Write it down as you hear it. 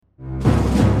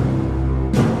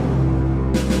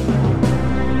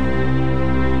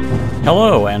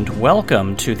Hello, and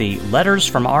welcome to the Letters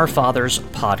from Our Fathers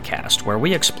podcast, where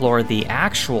we explore the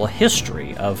actual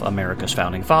history of America's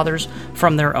founding fathers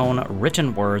from their own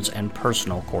written words and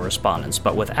personal correspondence,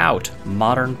 but without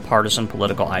modern partisan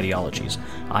political ideologies.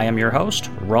 I am your host,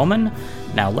 Roman.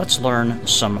 Now let's learn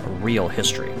some real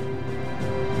history.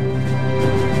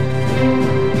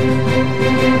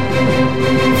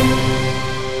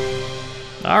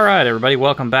 All right, everybody,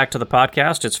 welcome back to the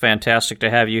podcast. It's fantastic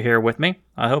to have you here with me.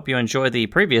 I hope you enjoyed the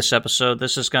previous episode.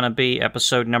 This is going to be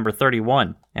episode number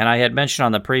 31. And I had mentioned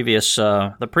on the previous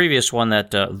one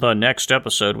that the next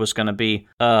episode was going to be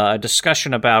a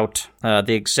discussion about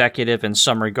the executive in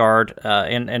some regard,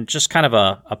 and just kind of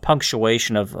a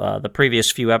punctuation of the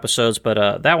previous few episodes.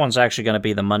 But that one's actually going to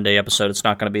be the Monday episode. It's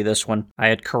not going to be this one. I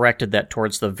had corrected that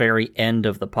towards the very end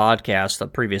of the podcast, the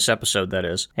previous episode, that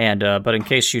is. And but in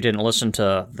case you didn't listen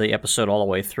to the episode all the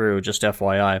way through, just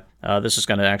FYI, this is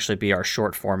going to actually be our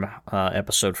short form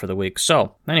episode for the week.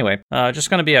 So anyway, just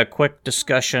going to be a quick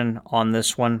discussion on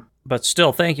this one, but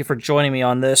still, thank you for joining me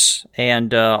on this.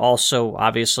 And also,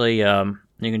 obviously, you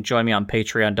can join me on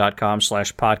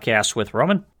patreon.com/podcast with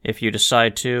Roman if you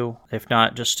decide to. If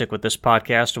not, just stick with this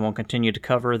podcast and we'll continue to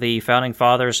cover the Founding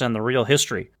Fathers and the real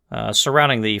history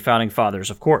surrounding the Founding Fathers,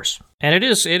 of course. And it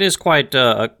is quite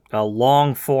a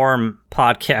long-form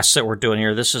podcast that we're doing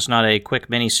here. This is not a quick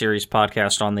mini-series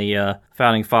podcast on the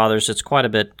Founding Fathers. It's going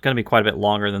to be quite a bit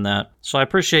longer than that. So I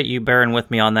appreciate you bearing with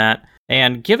me on that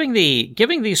and giving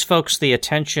these folks the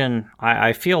attention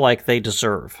I feel like they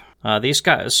deserve. These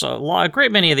guys, a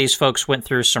great many of these folks went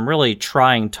through some really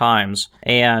trying times,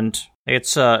 and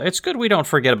it's good we don't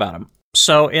forget about them.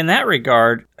 So in that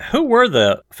regard, who were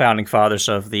the founding fathers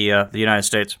of the United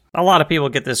States? A lot of people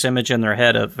get this image in their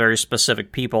head of very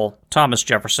specific people: Thomas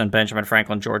Jefferson, Benjamin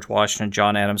Franklin, George Washington,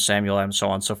 John Adams, Samuel Adams, so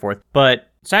on and so forth. But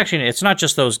it's not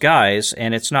just those guys,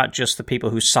 and it's not just the people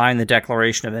who signed the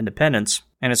Declaration of Independence,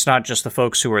 and it's not just the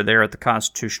folks who were there at the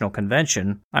Constitutional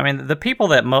Convention. I mean, the people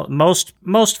that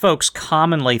most folks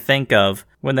commonly think of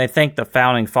when they think the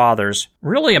Founding Fathers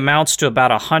really amounts to about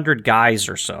 100 guys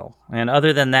or so. And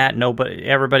other than that,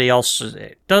 everybody else,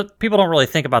 people don't really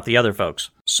think about the other folks.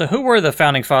 So who were the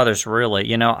Founding Fathers really?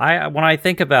 You know, when I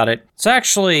think about it, it's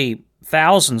actually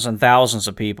thousands and thousands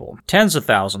of people, tens of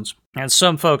thousands. And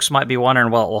some folks might be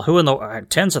wondering, well, who in the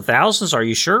tens of thousands? Are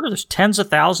you sure there's tens of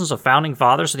thousands of founding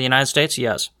fathers of the United States?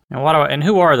 Yes. And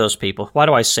who are those people? Why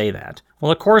do I say that?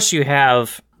 Well, of course, you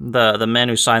have the men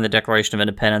who signed the Declaration of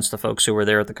Independence, the folks who were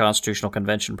there at the Constitutional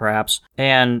Convention, perhaps.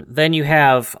 And then you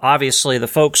have, obviously, the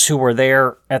folks who were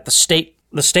there at the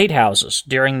state houses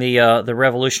during the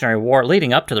Revolutionary War,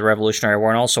 leading up to the Revolutionary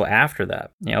War, and also after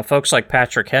that. You know, folks like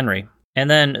Patrick Henry.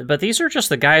 But these are just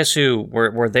the guys who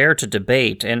were there to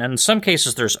debate, and in some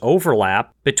cases there's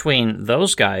overlap between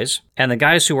those guys and the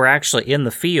guys who were actually in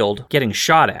the field getting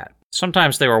shot at.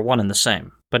 Sometimes they were one and the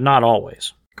same, but not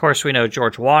always. Of course, we know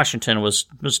George Washington was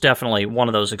definitely one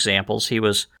of those examples. He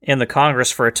was in the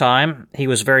Congress for a time. He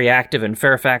was very active in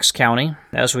Fairfax County,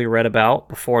 as we read about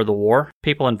before the war.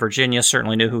 People in Virginia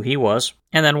certainly knew who he was.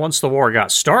 And then once the war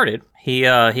got started, he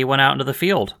went out into the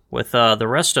field with the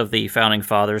rest of the Founding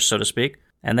Fathers, so to speak,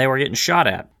 and they were getting shot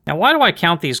at. Now, why do I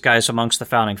count these guys amongst the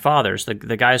Founding Fathers, the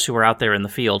guys who were out there in the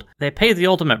field? They paid the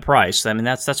ultimate price. I mean,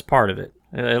 that's part of it.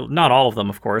 Not all of them,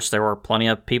 of course. There were plenty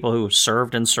of people who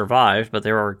served and survived, but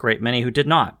there were a great many who did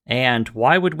not. And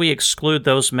why would we exclude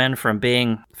those men from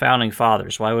being founding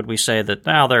fathers? Why would we say that,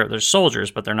 now they're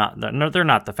soldiers, but they're not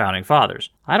the founding fathers?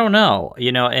 I don't know.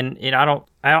 You know, and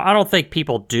I don't think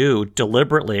people do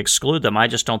deliberately exclude them. I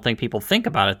just don't think people think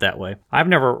about it that way. I've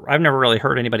never really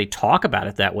heard anybody talk about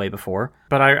it that way before,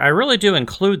 but I really do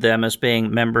include them as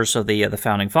being members of the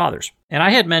Founding Fathers. And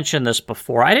I had mentioned this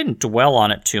before. I didn't dwell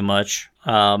on it too much.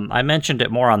 I mentioned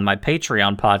it more on my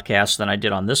Patreon podcast than I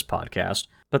did on this podcast.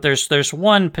 But there's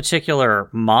one particular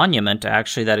monument,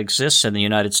 actually, that exists in the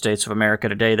United States of America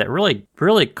today that really,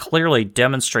 really clearly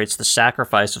demonstrates the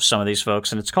sacrifice of some of these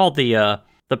folks, and it's called the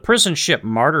Prison Ship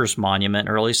Martyrs Monument,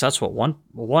 or at least that's what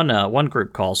one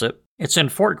group calls it. It's in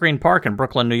Fort Greene Park in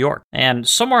Brooklyn, New York. And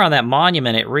somewhere on that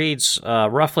monument, it reads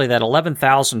roughly that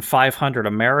 11,500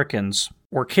 Americans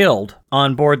were killed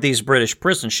on board these British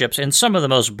prison ships in some of the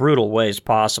most brutal ways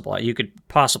possible you could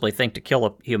possibly think to kill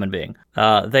a human being.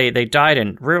 They died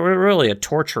in really a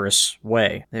torturous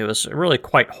way. It was really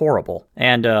quite horrible.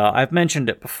 And I've mentioned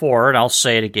it before, and I'll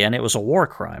say it again. It was a war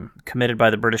crime committed by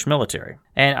the British military.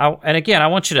 And again, I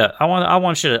want you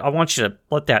to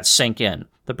let that sink in.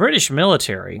 The British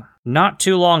military, not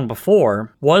too long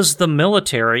before, was the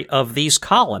military of these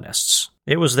colonists.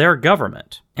 It was their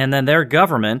government. And then their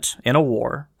government, in a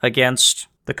war against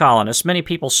the colonists. Many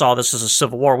people saw this as a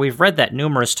civil war. We've read that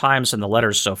numerous times in the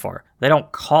letters so far. They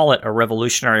don't call it a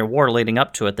revolutionary war leading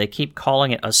up to it. They keep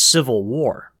calling it a civil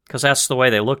war, because that's the way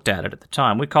they looked at it at the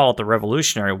time. We call it the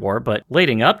Revolutionary War, but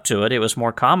leading up to it, it was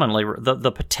more commonly,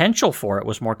 the potential for it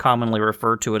was more commonly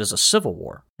referred to it as a civil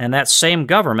war. And that same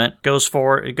government goes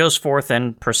forth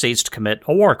and proceeds to commit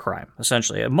a war crime,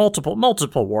 essentially. Multiple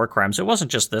war crimes. It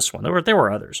wasn't just this one. There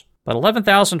were others. But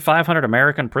 11,500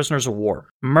 American prisoners of war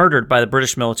murdered by the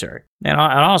British military. And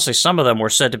honestly, some of them were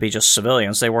said to be just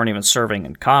civilians. They weren't even serving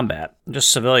in combat.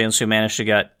 Just civilians who managed to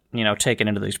get taken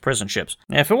into these prison ships.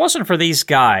 If it wasn't for these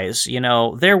guys,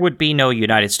 there would be no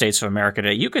United States of America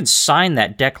today. You can sign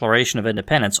that Declaration of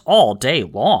Independence all day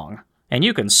long, and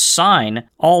you can sign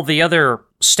all the other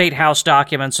State House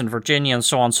documents in Virginia and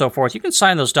so on and so forth. You can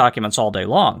sign those documents all day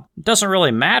long. It doesn't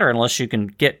really matter unless you can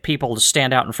get people to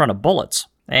stand out in front of bullets.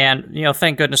 And,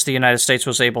 thank goodness the United States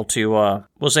was able to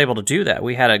do that.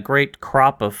 We had a great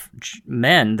crop of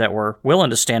men that were willing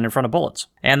to stand in front of bullets.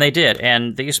 And they did.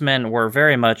 And these men were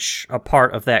very much a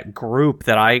part of that group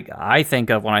that I think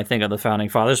of when I think of the Founding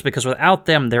Fathers, because without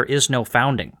them, there is no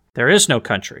founding. There is no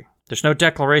country. There's no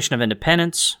Declaration of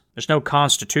Independence. There's no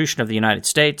Constitution of the United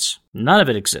States. None of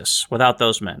it exists without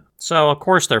those men. So, of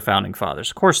course, they're Founding Fathers.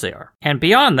 Of course they are. And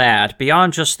beyond that,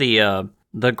 beyond just the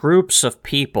groups of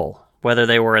people, whether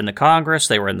they were in the Congress,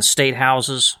 they were in the state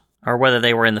houses, or whether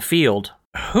they were in the field,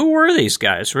 who were these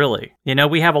guys, really?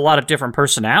 We have a lot of different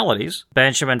personalities.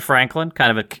 Benjamin Franklin,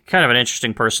 kind of an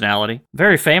interesting personality.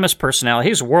 Very famous personality.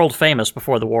 He was world famous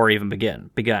before the war even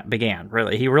began,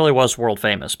 really. He really was world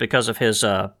famous because of his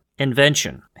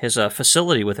invention, his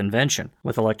facility with invention,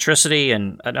 with electricity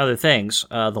and other things.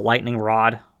 The lightning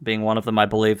rod being one of them, I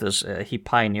believe, he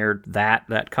pioneered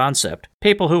that concept.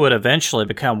 People who would eventually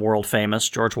become world famous,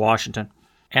 George Washington.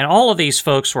 And all of these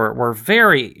folks were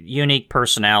very unique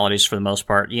personalities for the most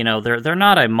part. They're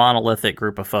not a monolithic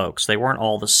group of folks. They weren't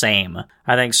all the same.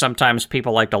 I think sometimes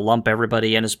people like to lump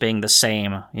everybody in as being the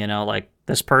same, like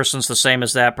this person's the same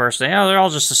as that person. They're all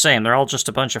just the same. They're all just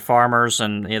a bunch of farmers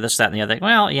and this, that, and the other thing.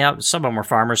 Well, yeah, some of them were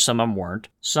farmers, some of them weren't.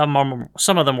 Some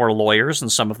of them were lawyers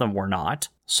and some of them were not.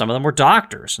 Some of them were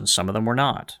doctors and some of them were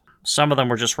not. Some of them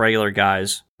were just regular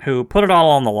guys who put it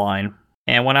all on the line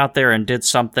and went out there and did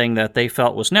something that they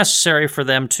felt was necessary for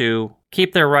them to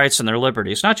keep their rights and their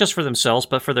liberties, not just for themselves,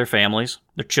 but for their families,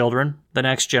 their children, the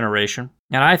next generation.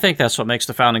 And I think that's what makes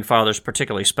the Founding Fathers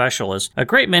particularly special, is a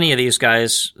great many of these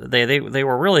guys, they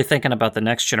were really thinking about the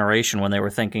next generation when they were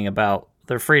thinking about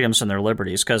their freedoms and their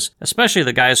liberties, because especially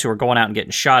the guys who were going out and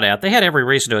getting shot at, they had every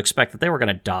reason to expect that they were going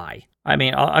to die. I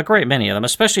mean, a great many of them,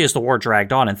 especially as the war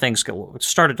dragged on and things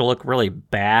started to look really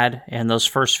bad in those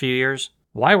first few years.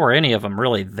 Why were any of them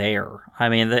really there? I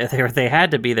mean, they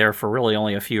had to be there for really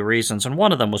only a few reasons, and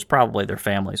one of them was probably their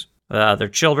families, their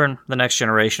children, the next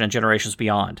generation, and generations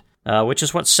beyond, which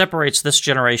is what separates this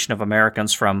generation of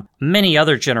Americans from many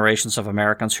other generations of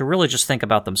Americans who really just think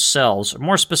about themselves.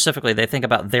 More specifically, they think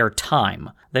about their time.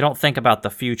 They don't think about the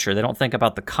future. They don't think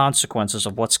about the consequences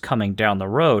of what's coming down the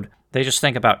road. They just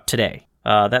think about today.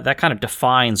 That kind of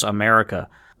defines America.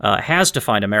 Has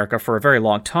defined America for a very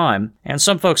long time, and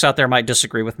some folks out there might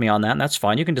disagree with me on that, and that's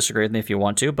fine. You can disagree with me if you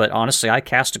want to, but honestly, I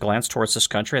cast a glance towards this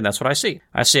country, and that's what I see.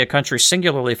 I see a country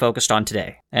singularly focused on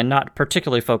today, and not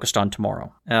particularly focused on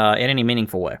tomorrow, in any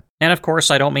meaningful way. And of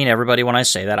course, I don't mean everybody when I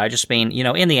say that. I just mean,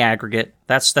 in the aggregate,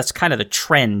 that's kind of the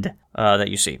trend that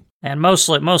you see. And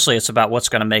mostly it's about what's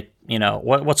going to make,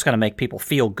 what's going to make people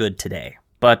feel good today.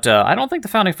 But I don't think the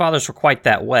Founding Fathers were quite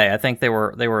that way. I think they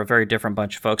were a very different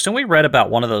bunch of folks. And we read about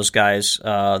one of those guys,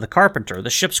 the carpenter, the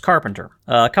ship's carpenter.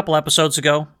 A couple episodes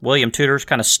ago, William Tudors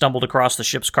kind of stumbled across the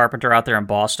ship's carpenter out there in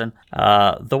Boston.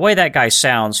 The way that guy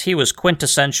sounds, he was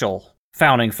quintessential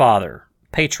Founding Father,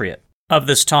 patriot of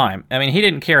this time. I mean, he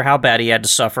didn't care how bad he had to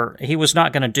suffer. He was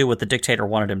not going to do what the dictator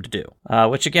wanted him to do,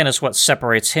 which again is what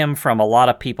separates him from a lot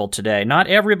of people today. Not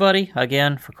everybody,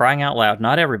 again, for crying out loud,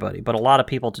 not everybody, but a lot of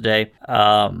people today,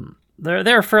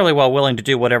 they're fairly well willing to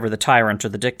do whatever the tyrant or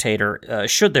the dictator,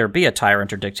 should there be a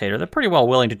tyrant or dictator, they're pretty well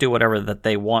willing to do whatever that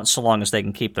they want so long as they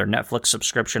can keep their Netflix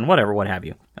subscription, whatever, what have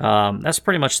you. That's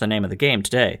pretty much the name of the game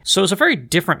today. So it's a very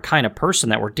different kind of person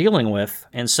that we're dealing with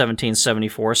in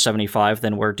 1774, 75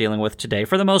 than we're dealing with today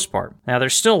for the most part. Now,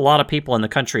 there's still a lot of people in the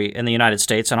country, in the United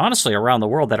States, and honestly around the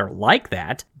world that are like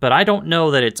that, but I don't know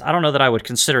that I would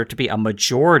consider it to be a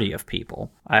majority of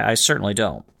people. I certainly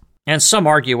don't. And some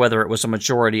argue whether it was a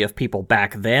majority of people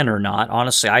back then or not.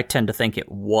 Honestly, I tend to think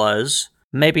it was.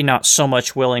 Maybe not so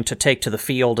much willing to take to the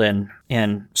field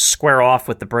and square off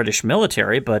with the British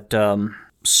military, but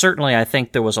certainly I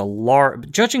think there was a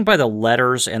large, judging by the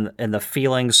letters and the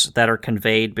feelings that are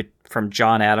conveyed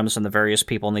John Adams and the various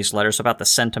people in these letters about the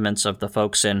sentiments of the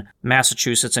folks in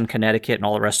Massachusetts and Connecticut and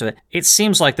all the rest of it, it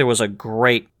seems like there was a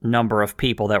great number of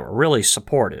people that were really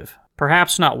supportive.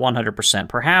 Perhaps not 100%,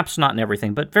 perhaps not in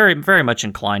everything, but very, very much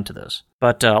inclined to this.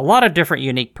 But a lot of different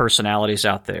unique personalities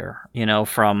out there,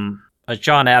 from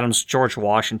John Adams, George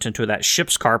Washington, to that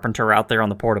ship's carpenter out there on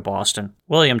the port of Boston,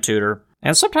 William Tudor.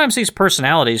 And sometimes these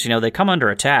personalities, they come under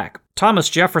attack. Thomas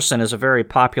Jefferson is a very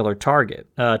popular target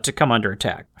to come under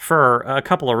attack for a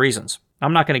couple of reasons.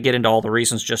 I'm not going to get into all the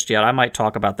reasons just yet. I might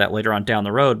talk about that later on down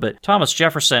the road. But Thomas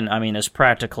Jefferson, is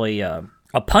practically a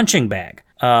punching bag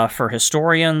for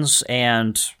historians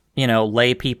and,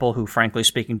 lay people who, frankly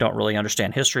speaking, don't really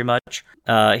understand history much.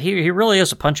 He really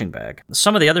is a punching bag.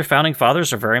 Some of the other founding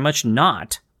fathers are very much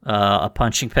not a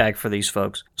punching bag for these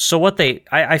folks. So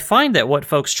I find that what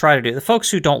folks try to do, the folks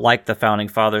who don't like the founding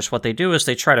fathers, what they do is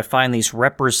they try to find these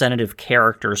representative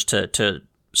characters to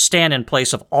stand in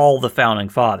place of all the founding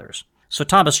fathers. So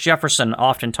Thomas Jefferson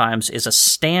oftentimes is a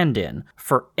stand-in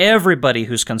for everybody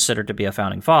who's considered to be a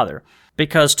founding father,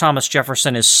 because Thomas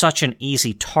Jefferson is such an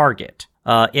easy target.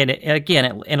 In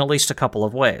at least a couple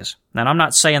of ways. And I'm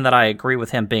not saying that I agree with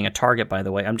him being a target, by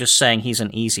the way. I'm just saying he's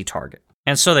an easy target.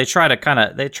 And so they try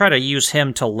to use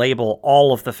him to label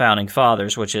all of the founding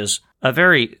fathers, which is a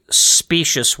very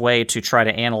specious way to try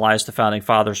to analyze the founding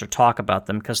fathers or talk about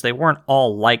them, because they weren't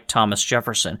all like Thomas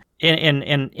Jefferson. In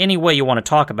any way you want to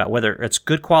talk about, whether it's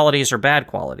good qualities or bad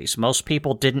qualities. Most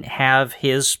people didn't have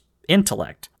his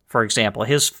intellect. For example,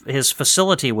 his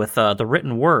facility with the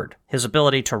written word, his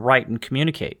ability to write and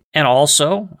communicate, and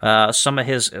also some of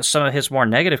his more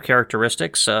negative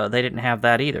characteristics, they didn't have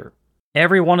that either.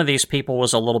 Every one of these people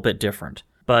was a little bit different,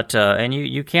 but and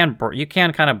you can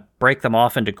kind of break them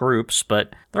off into groups,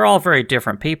 but they're all very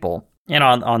different people. And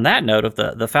on that note of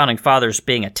the founding fathers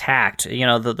being attacked,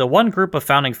 the one group of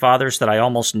founding fathers that I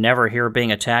almost never hear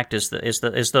being attacked is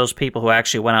those people who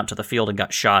actually went out to the field and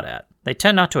got shot at. They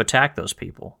tend not to attack those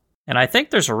people. And I think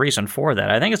there's a reason for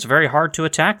that. I think it's very hard to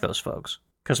attack those folks,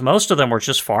 because most of them were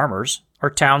just farmers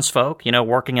or townsfolk,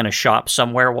 working in a shop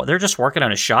somewhere. They're just working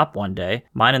in a shop one day,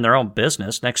 minding their own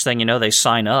business. Next thing you know, they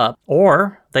sign up,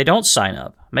 or they don't sign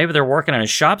up. Maybe they're working in a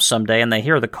shop someday and they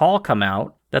hear the call come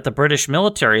out that the British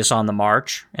military is on the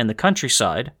march in the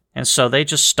countryside, and so they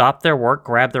just stop their work,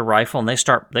 grab their rifle, and they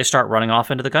start running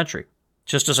off into the country,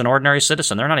 just as an ordinary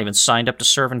citizen. They're not even signed up to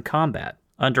serve in combat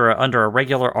under a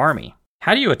regular army.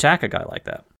 How do you attack a guy like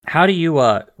that? How do you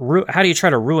try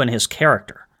to ruin his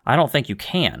character? I don't think you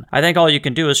can. I think all you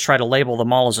can do is try to label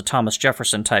them all as a Thomas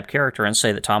Jefferson type character and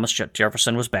say that Thomas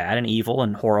Jefferson was bad and evil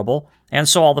and horrible, and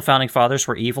so all the founding fathers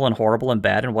were evil and horrible and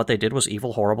bad, and what they did was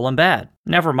evil, horrible, and bad.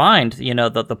 Never mind,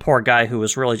 the poor guy who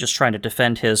was really just trying to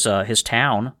defend his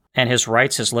town and his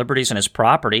rights, his liberties, and his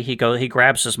property. He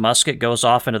grabs his musket, goes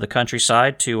off into the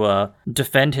countryside to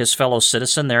defend his fellow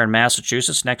citizen there in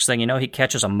Massachusetts. Next thing you know, he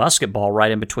catches a musket ball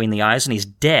right in between the eyes, and he's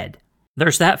dead.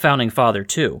 There's that founding father,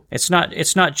 too. It's not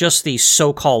just the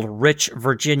so-called rich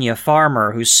Virginia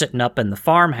farmer who's sitting up in the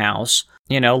farmhouse,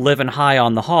 living high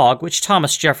on the hog, which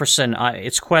Thomas Jefferson,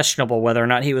 it's questionable whether or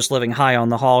not he was living high on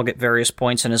the hog at various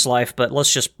points in his life, but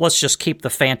let's just keep the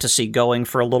fantasy going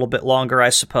for a little bit longer, I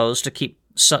suppose, to keep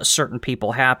certain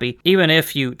people happy. Even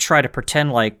if you try to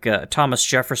pretend like Thomas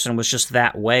Jefferson was just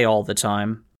that way all the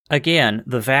time. Again,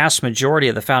 the vast majority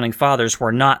of the founding fathers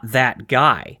were not that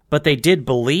guy, but they did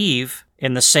believe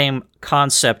in the same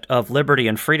concept of liberty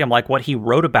and freedom, like what he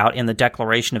wrote about in the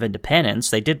Declaration of Independence.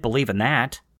 They did believe in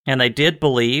that, and they did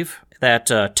believe that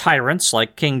tyrants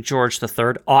like King George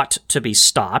III ought to be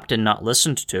stopped and not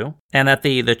listened to, and that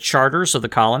the charters of the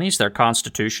colonies, their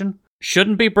constitution,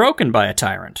 shouldn't be broken by a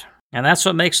tyrant. And that's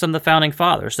what makes them the founding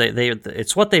fathers.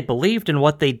 It's what they believed and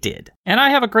what they did. And I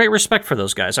have a great respect for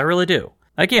those guys. I really do.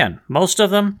 Again, most of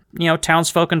them,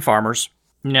 townsfolk and farmers.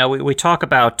 We talk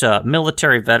about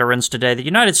military veterans today. The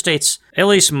United States, at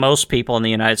least most people in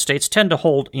the United States, tend to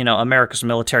hold, America's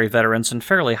military veterans in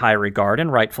fairly high regard,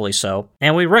 and rightfully so.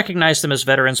 And we recognize them as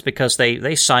veterans because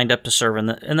they signed up to serve in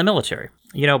the military.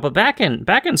 But back in the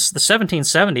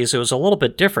 1770s, it was a little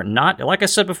bit different. Not, like I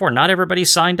said before, not everybody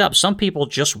signed up. Some people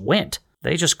just went.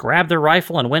 They just grabbed their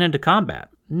rifle and went into combat.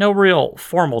 No real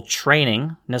formal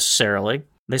training, necessarily.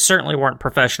 They certainly weren't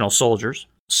professional soldiers.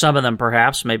 Some of them,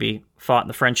 perhaps, maybe fought in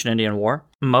the French and Indian War.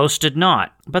 Most did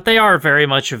not. But they are very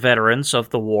much veterans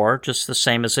of the war, just the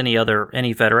same as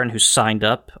any veteran who signed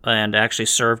up and actually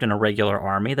served in a regular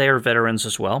army. They are veterans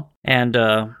as well. And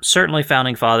certainly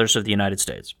founding fathers of the United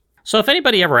States. So if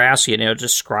anybody ever asks you,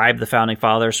 describe the Founding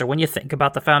Fathers, or when you think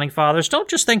about the Founding Fathers, don't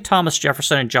just think Thomas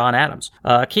Jefferson and John Adams.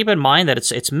 Keep in mind that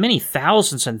it's many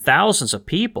thousands and thousands of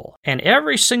people, and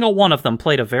every single one of them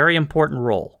played a very important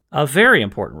role. A very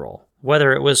important role.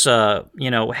 Whether it was,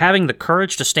 having the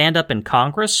courage to stand up in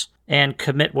Congress and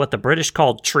commit what the British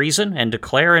called treason and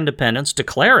declare independence,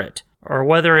 declare it. Or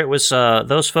whether it was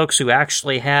those folks who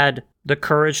actually had the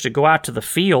courage to go out to the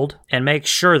field and make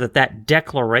sure that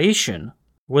declaration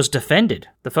was defended.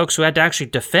 The folks who had to actually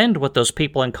defend what those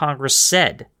people in Congress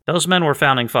said. Those men were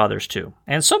Founding Fathers too.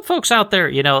 And some folks out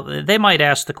there, they might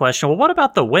ask the question, well, what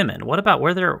about the women? What about,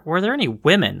 were there any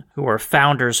women who were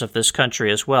founders of this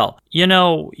country as well?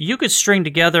 You could string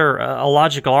together a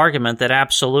logical argument that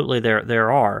absolutely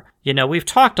there are. We've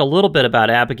talked a little bit about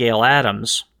Abigail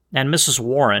Adams and Mrs.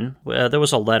 Warren. There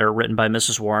was a letter written by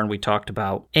Mrs. Warren we talked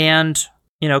about. And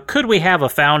could we have a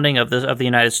founding of the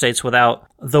United States without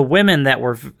the women that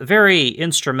were very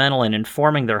instrumental in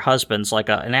informing their husbands, like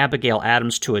an Abigail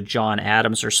Adams to a John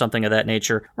Adams or something of that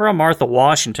nature, or a Martha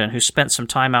Washington who spent some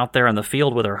time out there in the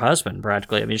field with her husband,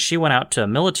 practically? I mean, she went out to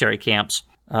military camps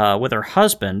with her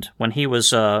husband when he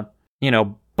was,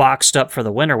 boxed up for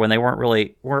the winter when they weren't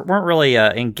really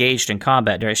engaged in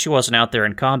combat. She wasn't out there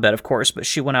in combat, of course, but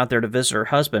she went out there to visit her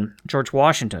husband, George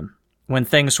Washington, when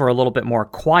things were a little bit more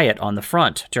quiet on the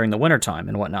front during the wintertime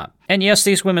and whatnot. And yes,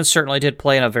 these women certainly did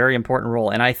play a very important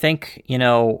role. And I think,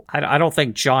 I don't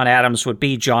think John Adams would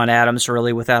be John Adams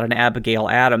really without an Abigail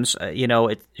Adams.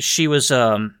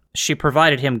 She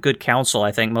provided him good counsel,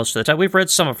 I think, most of the time. We've read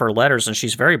some of her letters, and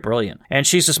she's very brilliant. And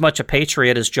she's as much a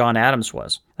patriot as John Adams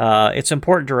was. It's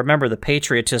important to remember the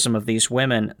patriotism of these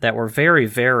women that were very,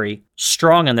 very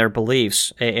strong in their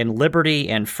beliefs in liberty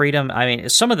and freedom. I mean,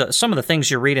 some of the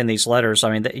things you read in these letters,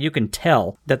 I mean, you can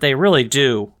tell that they really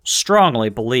do strongly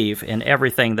believe in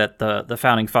everything that the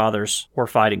Founding Fathers were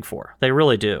fighting for. They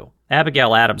really do.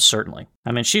 Abigail Adams, certainly.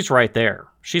 I mean, she's right there.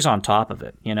 She's on top of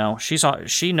it,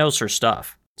 She knows her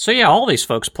stuff. So yeah, all these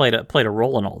folks played a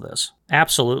role in all this.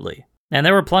 Absolutely. And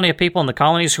there were plenty of people in the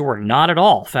colonies who were not at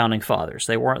all Founding Fathers.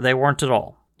 They weren't at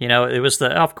all. It was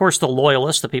of course the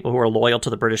loyalists, the people who were loyal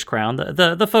to the British Crown,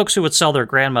 the folks who would sell their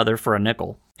grandmother for a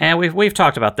nickel. And we've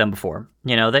talked about them before.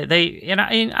 I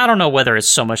don't know whether it's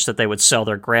so much that they would sell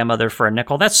their grandmother for a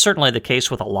nickel. That's certainly the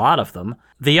case with a lot of them.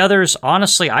 The others,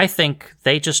 honestly, I think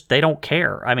they don't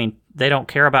care. I mean, they don't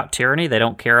care about tyranny. They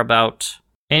don't care about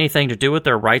anything to do with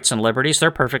their rights and liberties. They're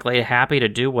perfectly happy to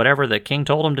do whatever the king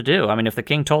told them to do. I mean, if the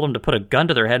king told them to put a gun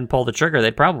to their head and pull the trigger,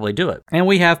 they'd probably do it. And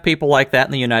we have people like that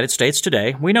in the United States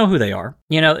today. We know who they are.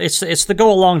 It's the go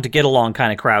along to get along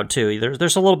kind of crowd too.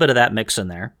 There's a little bit of that mix in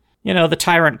there. The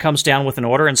tyrant comes down with an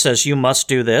order and says, you must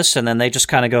do this, and then they just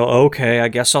kind of go, okay, I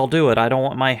guess I'll do it. I don't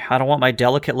want my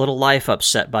delicate little life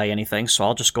upset by anything, so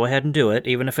I'll just go ahead and do it,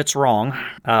 even if it's wrong.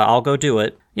 I'll go do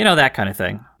it. That kind of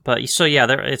thing. But so yeah,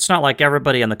 it's not like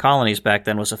everybody in the colonies back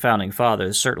then was a Founding Father.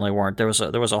 They certainly weren't. There was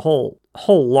a whole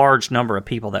large number of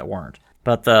people that weren't.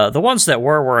 But the ones that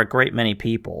were a great many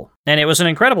people. And it was an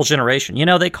incredible generation.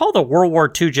 They call the World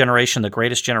War II generation the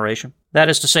greatest generation. That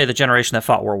is to say, the generation that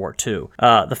fought World War II.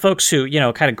 The folks who,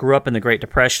 kind of grew up in the Great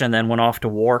Depression and then went off to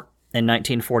war in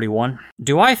 1941.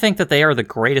 Do I think that they are the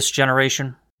greatest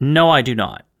generation? No, I do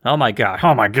not. Oh my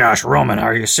gosh, Roman,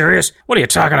 are you serious? What are you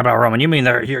talking about, Roman? You mean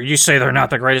you say they're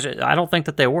not the greatest? I don't think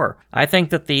that they were. I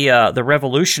think that the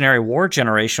Revolutionary War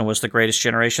generation was the greatest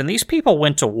generation. These people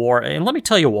went to war, and let me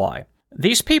tell you why.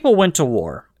 These people went to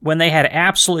war when they had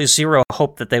absolutely zero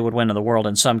hope that they would win in the world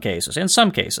in some cases.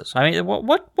 I mean,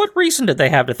 what reason did they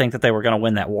have to think that they were going to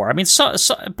win that war? I mean,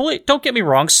 don't get me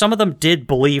wrong, some of them did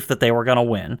believe that they were going to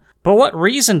win. But what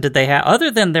reason did they have,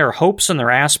 other than their hopes and their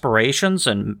aspirations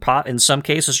and, in some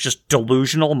cases, just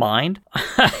delusional mind?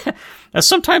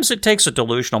 Sometimes it takes a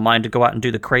delusional mind to go out and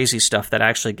do the crazy stuff that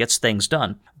actually gets things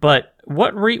done. But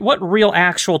what real,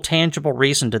 actual, tangible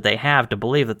reason did they have to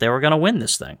believe that they were going to win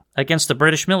this thing against the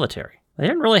British military? They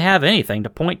didn't really have anything to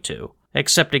point to,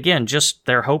 except, again, just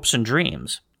their hopes and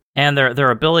dreams. And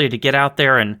their ability to get out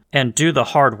there and do the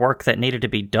hard work that needed to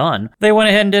be done. They went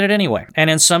ahead and did it anyway. And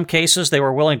in some cases, they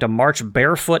were willing to march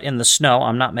barefoot in the snow.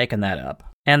 I'm not making that up.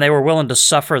 And they were willing to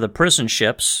suffer the prison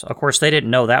ships. Of course, they didn't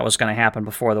know that was going to happen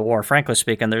before the war. Frankly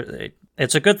speaking,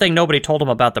 it's a good thing nobody told them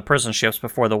about the prison ships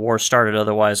before the war started.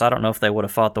 Otherwise, I don't know if they would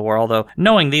have fought the war. Although,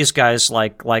 knowing these guys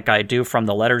like I do from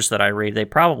the letters that I read, they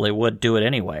probably would do it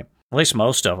anyway. At least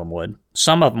most of them would.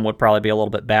 Some of them would probably be a little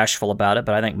bit bashful about it,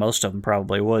 but I think most of them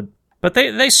probably would. But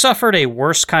they suffered a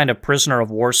worse kind of prisoner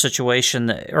of war situation,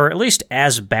 or at least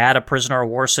as bad a prisoner of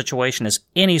war situation as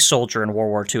any soldier in World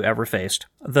War II ever faced.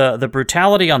 The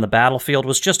brutality on the battlefield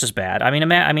was just as bad.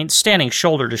 I mean, standing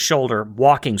shoulder to shoulder,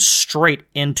 walking straight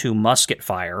into musket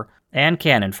fire and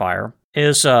cannon fire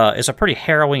is a pretty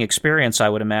harrowing experience, I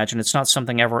would imagine. It's not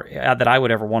something that I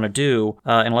would ever want to do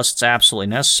unless it's absolutely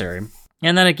necessary.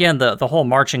 And then again, the whole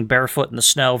marching barefoot in the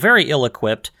snow, very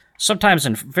ill-equipped, sometimes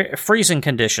in freezing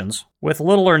conditions, with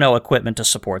little or no equipment to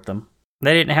support them.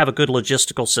 They didn't have a good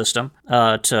logistical system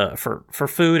for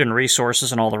food and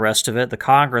resources and all the rest of it. The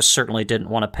Congress certainly didn't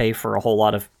want to pay for a whole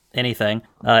lot of anything.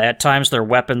 At times, their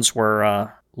weapons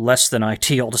were less than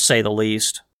ideal, to say the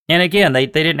least. And again, they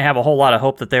didn't have a whole lot of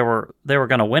hope that they were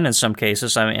going to win in some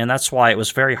cases. I mean, and that's why it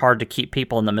was very hard to keep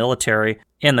people in the military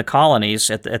in the colonies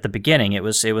at the beginning. It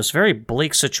was a very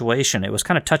bleak situation. It was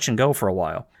kind of touch and go for a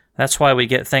while. That's why we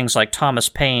get things like Thomas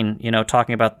Paine,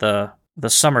 talking about the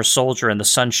summer soldier and the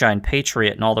sunshine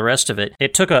patriot and all the rest of it.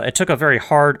 It took a very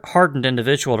hardened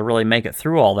individual to really make it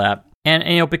through all that.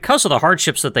 And because of the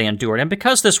hardships that they endured, and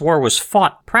because this war was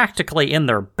fought practically in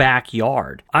their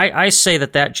backyard, I say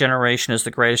that generation is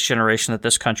the greatest generation that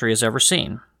this country has ever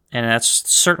seen. And that's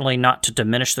certainly not to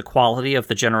diminish the quality of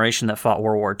the generation that fought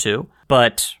World War II,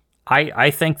 but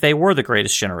I think they were the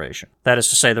greatest generation. That is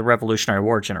to say, the Revolutionary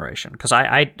War generation. Because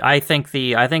I think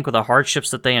with the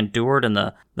hardships that they endured and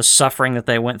the suffering that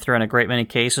they went through in a great many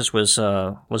cases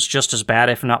was just as bad,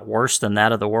 if not worse, than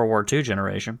that of the World War II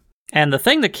generation. And the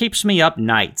thing that keeps me up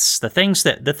nights, the things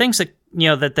that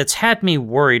that's had me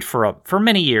worried for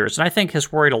many years, and I think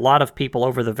has worried a lot of people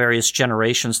over the various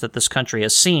generations that this country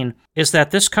has seen, is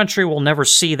that this country will never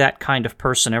see that kind of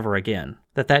person ever again.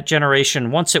 That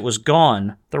generation, once it was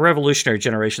gone, the revolutionary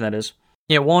generation, that is,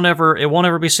 it won't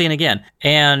ever be seen again.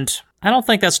 And I don't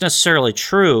think that's necessarily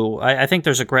true. I think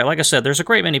there's a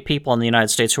great many people in the United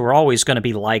States who are always going to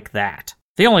be like that.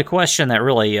 The only question that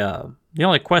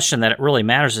really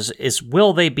matters is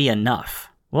will they be enough?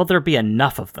 Will there be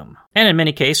enough of them? And in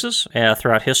many cases,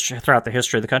 throughout the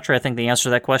history of the country, I think the answer to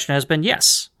that question has been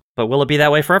yes. But will it be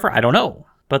that way forever? I don't know.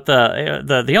 But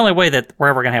the only way that we're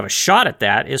ever going to have a shot at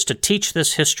that is to teach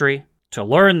this history, to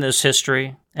learn this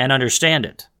history, and understand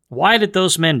it. Why did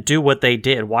those men do what they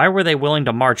did? Why were they willing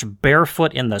to march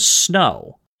barefoot in the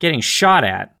snow, getting shot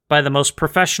at by the most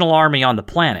professional army on the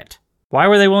planet? Why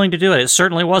were they willing to do it? It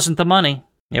certainly wasn't the money.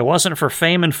 It wasn't for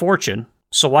fame and fortune.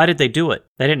 So why did they do it?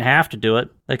 They didn't have to do it.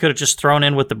 They could have just thrown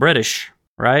in with the British,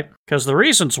 right? Because the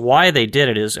reasons why they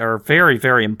did it are very,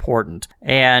 very important.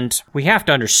 And we have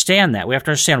to understand that. We have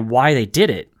to understand why they did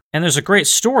it. And there's a great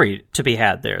story to be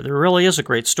had there. There really is a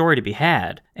great story to be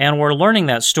had. And we're learning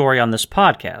that story on this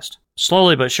podcast,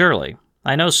 slowly but surely.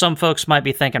 I know some folks might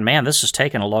be thinking, man, this is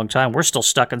taking a long time. We're still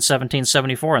stuck in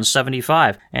 1774 and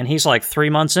 75, and he's like 3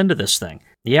 months into this thing.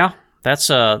 Yeah, that's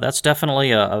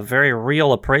definitely a very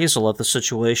real appraisal of the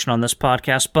situation on this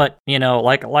podcast. But,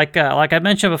 like I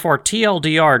mentioned before,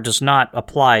 TLDR does not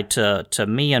apply to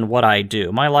me and what I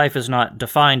do. My life is not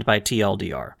defined by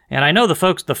TLDR. And I know the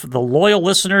folks, the loyal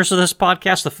listeners of this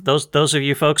podcast, those of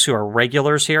you folks who are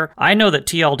regulars here, I know that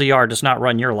TLDR does not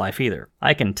run your life either.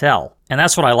 I can tell. And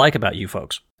that's what I like about you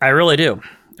folks. I really do.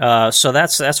 So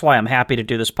that's why I'm happy to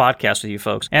do this podcast with you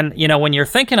folks. And, when you're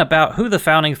thinking about who the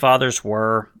Founding Fathers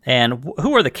were and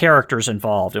who are the characters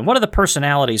involved and what are the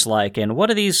personalities like and what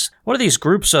are these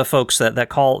groups of folks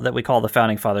that we call the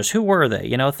Founding Fathers, who were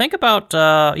they? Think about,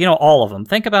 all of them.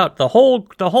 Think about the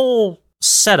whole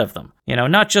set of them.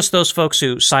 Not just those folks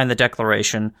who signed the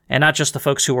Declaration, and not just the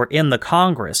folks who were in the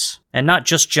Congress, and not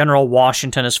just General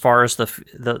Washington as far as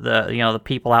the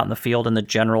people out in the field and the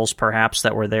generals perhaps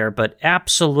that were there, but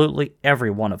absolutely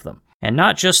every one of them. And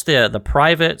not just the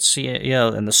privates,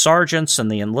 and the sergeants and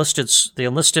the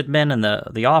enlisted men and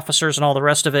the officers and all the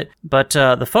rest of it, but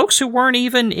the folks who weren't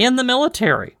even in the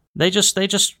military. They just,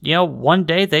 one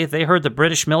day they heard the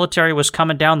British military was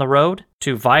coming down the road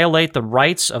to violate the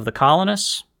rights of the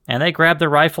colonists, and they grabbed their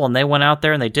rifle and they went out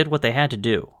there and they did what they had to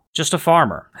do. Just a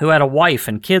farmer who had a wife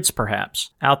and kids,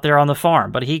 perhaps, out there on the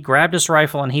farm, but he grabbed his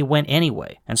rifle and he went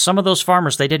anyway. And some of those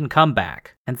farmers, they didn't come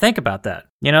back. And think about that.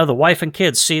 The wife and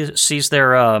kids sees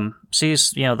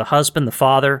the husband, the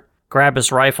father, grab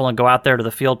his rifle and go out there to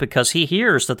the field because he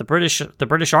hears that the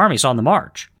British Army's on the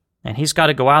march. And he's got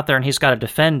to go out there and he's got to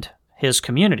defend his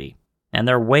community. And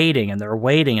they're waiting and they're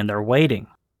waiting and they're waiting.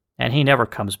 And he never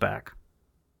comes back.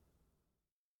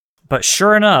 But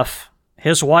sure enough,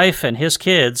 his wife and his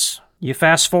kids, you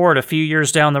fast forward a few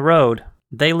years down the road,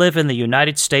 they live in the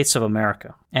United States of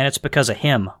America. And it's because of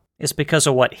him. It's because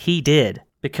of what he did.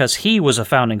 Because he was a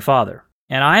founding father.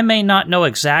 And I may not know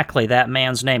exactly that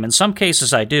man's name. In some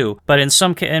cases I do, but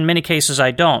in many cases I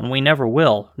don't, and we never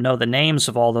will know the names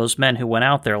of all those men who went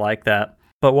out there like that.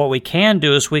 But what we can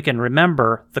do is we can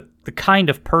remember the kind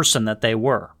of person that they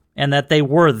were, and that they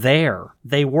were there,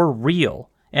 they were real,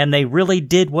 and they really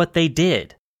did what they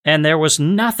did. And there was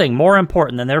nothing more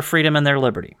important than their freedom and their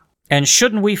liberty. And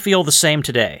shouldn't we feel the same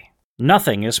today?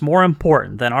 Nothing is more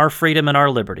important than our freedom and our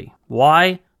liberty.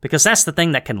 Why? Because that's the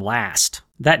thing that can last.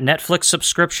 That Netflix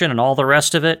subscription and all the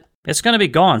rest of it, it's going to be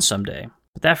gone someday.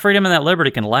 But that freedom and that liberty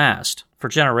can last for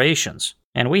generations.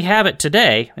 And we have it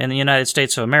today in the United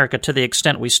States of America to the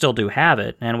extent we still do have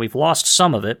it, and we've lost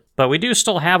some of it, but we do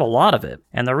still have a lot of it.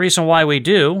 And the reason why we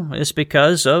do is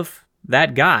because of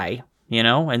that guy, in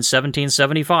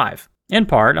 1775. In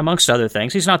part, amongst other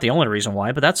things. He's not the only reason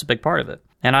why, but that's a big part of it.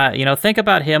 And think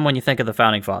about him when you think of the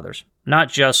Founding Fathers, not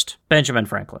just Benjamin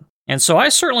Franklin. And so I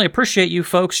certainly appreciate you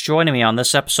folks joining me on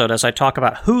this episode as I talk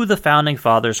about who the Founding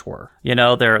Fathers were.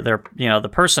 They're the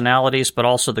personalities, but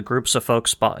also the groups of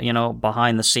folks,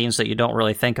 behind the scenes that you don't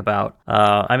really think about.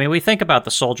 We think about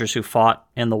the soldiers who fought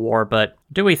in the war, but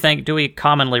do we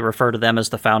commonly refer to them as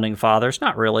the Founding Fathers?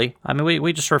 Not really.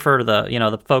 We just refer to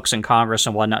the folks in Congress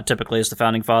and whatnot typically as the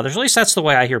Founding Fathers. At least that's the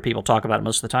way I hear people talk about it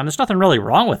most of the time. There's nothing really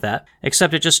wrong with that,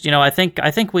 except it just, I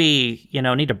think we,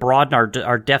 need to broaden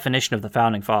our definition of the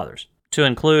Founding Fathers to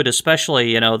include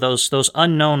especially, those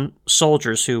unknown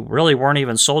soldiers who really weren't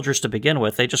even soldiers to begin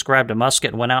with. They just grabbed a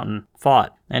musket and went out and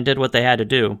fought and did what they had to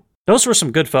do. Those were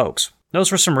some good folks. Those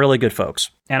were some really good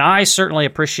folks. And I certainly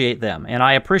appreciate them. And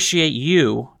I appreciate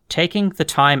you taking the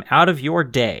time out of your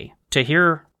day to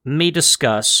hear me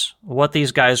discuss what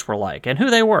these guys were like and who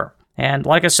they were. And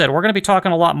like I said, we're going to be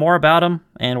talking a lot more about them,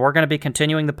 and we're going to be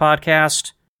continuing the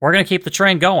podcast. We're going to keep the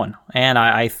train going, and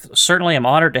I certainly am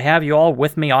honored to have you all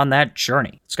with me on that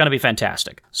journey. It's going to be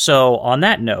fantastic. So on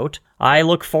that note, I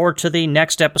look forward to the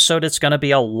next episode. It's going to be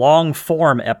a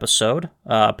long-form episode,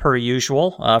 per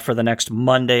usual, for the next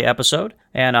Monday episode,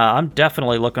 and I'm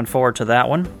definitely looking forward to that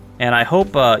one. And I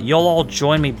hope you'll all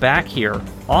join me back here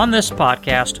on this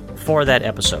podcast for that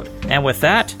episode. And with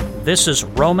that, this is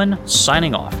Roman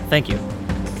signing off. Thank you.